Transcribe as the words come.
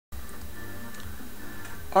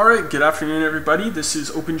Alright, good afternoon everybody. This is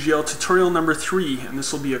OpenGL tutorial number 3, and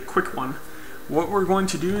this will be a quick one. What we're going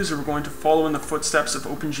to do is we're going to follow in the footsteps of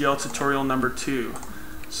OpenGL tutorial number 2.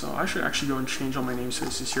 So I should actually go and change all my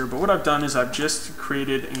namespaces here, but what I've done is I've just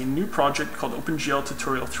created a new project called OpenGL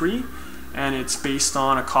tutorial 3, and it's based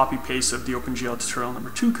on a copy-paste of the OpenGL tutorial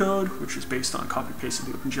number 2 code, which is based on copy-paste of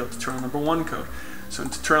the OpenGL tutorial number 1 code. So in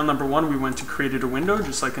tutorial number 1 we went and created a window,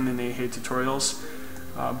 just like in the NeHe tutorials.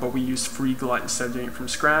 But we used FreeGlide instead of doing it from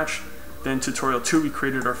scratch. Then tutorial 2 we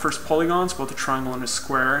created our first polygons, both a triangle and a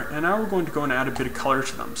square, and now we're going to go and add a bit of color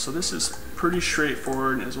to them. So this is pretty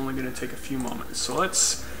straightforward and is only going to take a few moments. So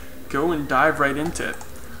let's go and dive right into it.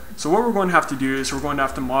 So what we're going to have to do is we're going to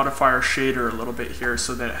have to modify our shader a little bit here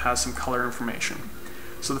so that it has some color information.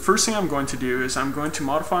 So the first thing I'm going to do is I'm going to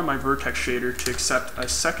modify my vertex shader to accept a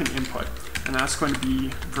second input, and that's going to be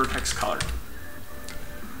vertex color.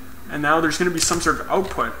 And now there's going to be some sort of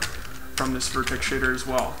output from this vertex shader as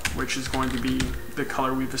well, which is going to be the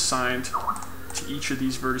color we've assigned to each of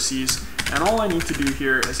these vertices. And all I need to do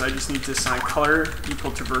here is I just need to assign color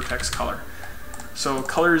equal to vertex color. So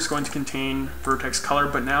color is going to contain vertex color,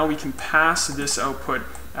 but now we can pass this output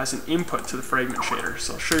as an input to the fragment shader.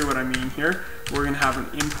 So I'll show you what I mean here. We're going to have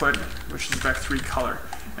an input, which is vec3 color.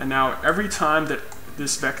 And now every time that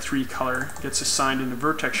this vec3 color gets assigned in the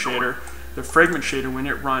vertex shader, the fragment shader, when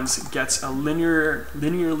it runs, gets a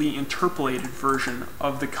linearly interpolated version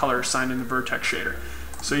of the color assigned in the vertex shader.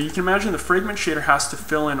 So you can imagine the fragment shader has to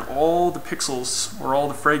fill in all the pixels or all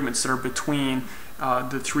the fragments that are between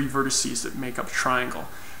the three vertices that make up a triangle.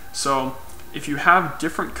 So if you have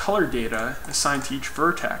different color data assigned to each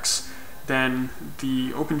vertex, then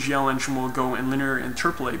the OpenGL engine will go and linear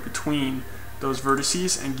interpolate between those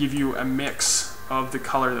vertices and give you a mix of the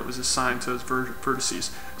color that was assigned to those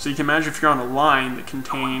vertices. So you can imagine if you're on a line that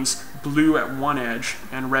contains blue at one edge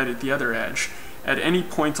and red at the other edge, at any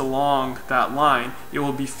point along that line it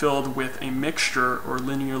will be filled with a mixture or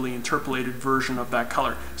linearly interpolated version of that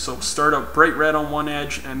color. So it'll start out bright red on one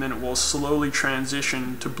edge and then it will slowly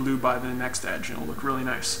transition to blue by the next edge, and it'll look really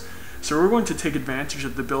nice. So we're going to take advantage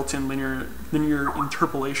of the built-in linear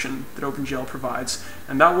interpolation that OpenGL provides,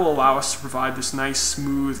 and that will allow us to provide this nice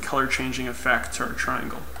smooth color changing effect to our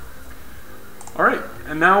triangle. Alright,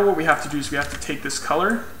 and now what we have to do is we have to take this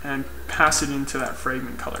color and pass it into that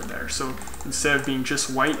fragment color there. So instead of being just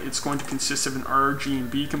white, it's going to consist of an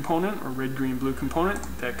RGB component, or red, green, blue component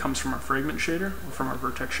that comes from our fragment shader, or from our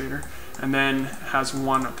vertex shader, and then has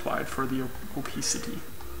 1 applied for the opacity.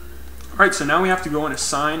 Alright, so now we have to go and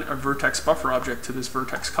assign a vertex buffer object to this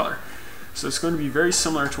vertex color. So it's going to be very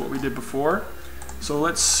similar to what we did before. So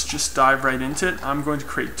let's just dive right into it. I'm going to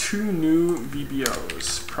create 2 new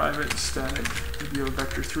VBOs, private static VBO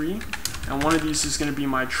vector 3, and one of these is going to be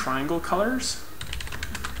my triangle colors,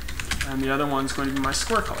 and the other one's going to be my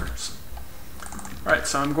square colors. Alright,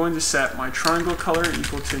 so I'm going to set my triangle color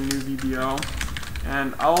equal to new VBO,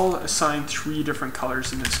 and I'll assign 3 different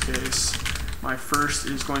colors in this case. My first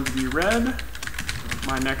is going to be red,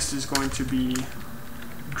 my next is going to be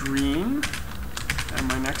green, and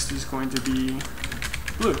my next is going to be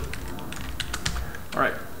blue.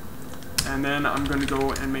 Alright, and then I'm going to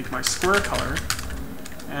go and make my square color,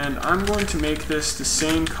 and I'm going to make this the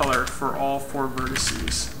same color for all 4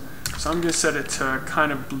 vertices. So I'm going to set it to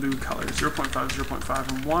kind of blue color, 0.5, 0.5,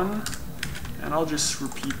 and 1, and I'll just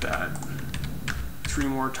repeat that 3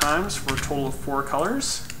 more times for a total of 4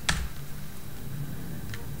 colors.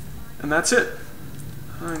 And that's it.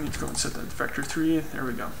 I need to go and set that to vector 3. There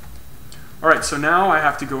we go. Alright, so now I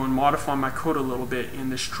have to go and modify my code a little bit in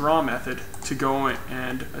this draw method to go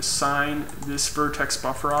and assign this vertex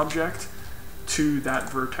buffer object to that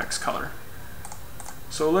vertex color.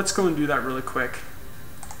 So let's go and do that really quick.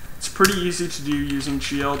 It's pretty easy to do using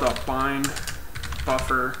gl.bind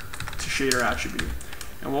buffer to shader attribute.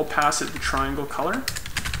 And we'll pass it the triangle color,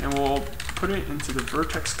 and we'll put it into the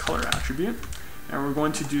vertex color attribute. And we're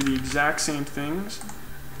going to do the exact same things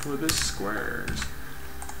for the squares.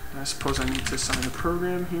 I suppose I need to assign a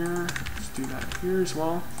program here. Let's do that here as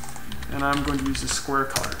well. And I'm going to use the square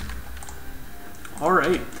color.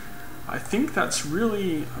 Alright, I think that's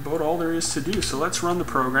really about all there is to do. So let's run the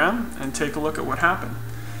program and take a look at what happened.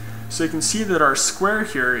 So you can see that our square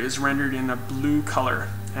here is rendered in a blue color,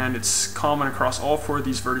 and it's common across all 4 of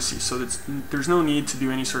these vertices. So there's no need to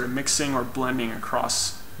do any sort of mixing or blending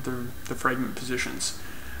across the fragment positions.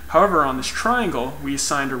 However, on this triangle, we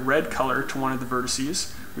assigned a red color to one of the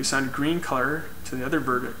vertices, we assigned a green color to the other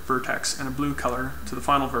vertex, and a blue color to the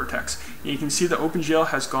final vertex. And you can see that OpenGL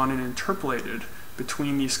has gone and interpolated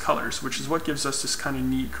between these colors, which is what gives us this kind of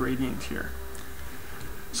neat gradient here.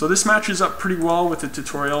 So this matches up pretty well with the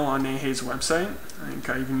tutorial on NeHe's website. I think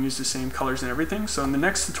I even used the same colors and everything. So in the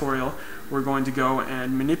next tutorial, we're going to go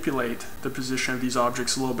and manipulate the position of these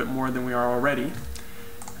objects a little bit more than we are already.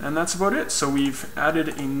 And that's about it. So we've added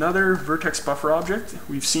another vertex buffer object.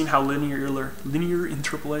 We've seen how linear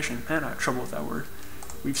interpolation, man, I have trouble with that word.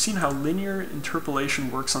 We've seen how linear interpolation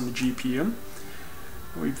works on the GPU.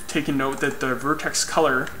 We've taken note that the vertex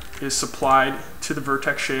color is supplied to the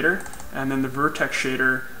vertex shader, and then the vertex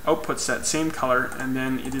shader outputs that same color, and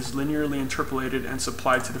then it is linearly interpolated and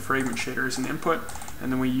supplied to the fragment shader as an input,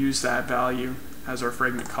 and then we use that value as our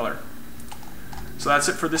fragment color. So that's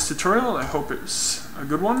it for this tutorial. I hope it's a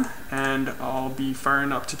good one, and I'll be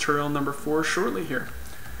firing up tutorial number 4 shortly here.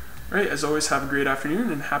 Alright, as always, have a great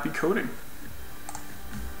afternoon and happy coding.